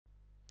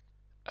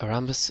A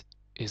rhombus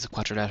is a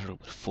quadrilateral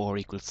with four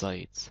equal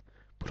sides,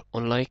 but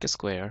unlike a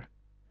square,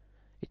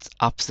 its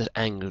opposite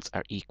angles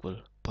are equal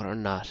but are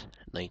not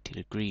 90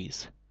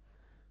 degrees.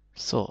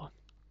 So,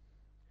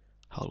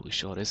 how do we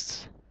show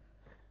this?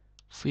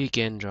 If we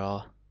again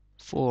draw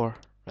four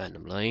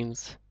random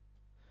lines,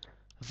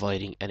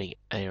 avoiding any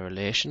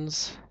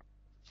relations,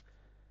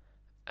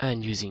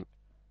 and using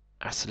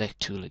our select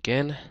tool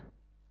again,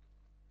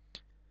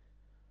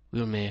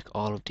 we'll make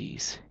all of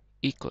these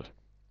equal.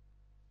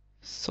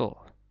 So,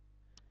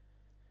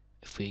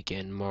 if we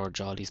again merge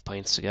all these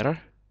points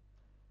together,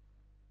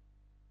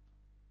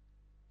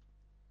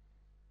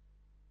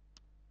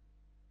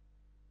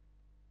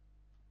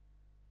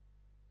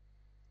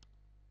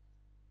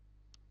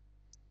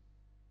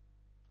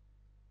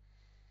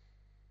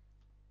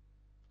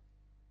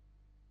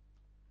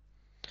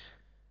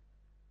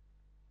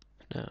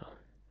 now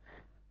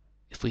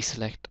if we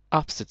select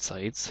opposite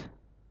sides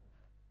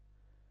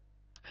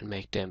and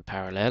make them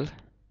parallel,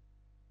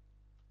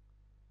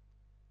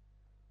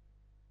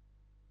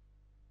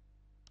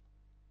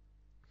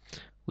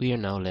 we are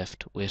now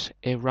left with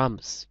a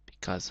rhombus,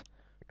 because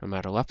no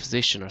matter what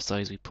position or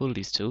size we pull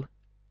these to,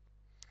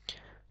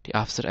 the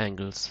opposite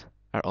angles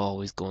are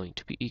always going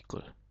to be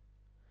equal.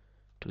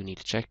 Do we need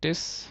to check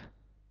this?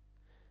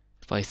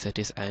 If I set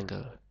this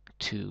angle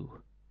to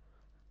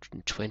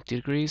 120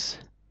 degrees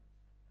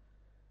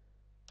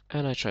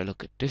and I try to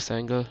look at this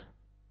angle,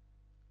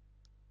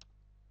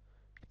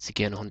 it's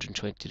again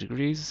 120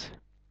 degrees.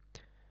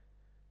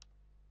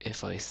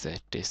 If I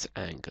set this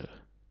angle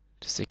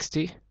to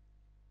 60,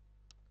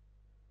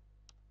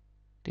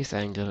 this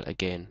angle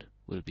again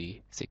will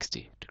be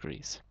 60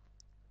 degrees.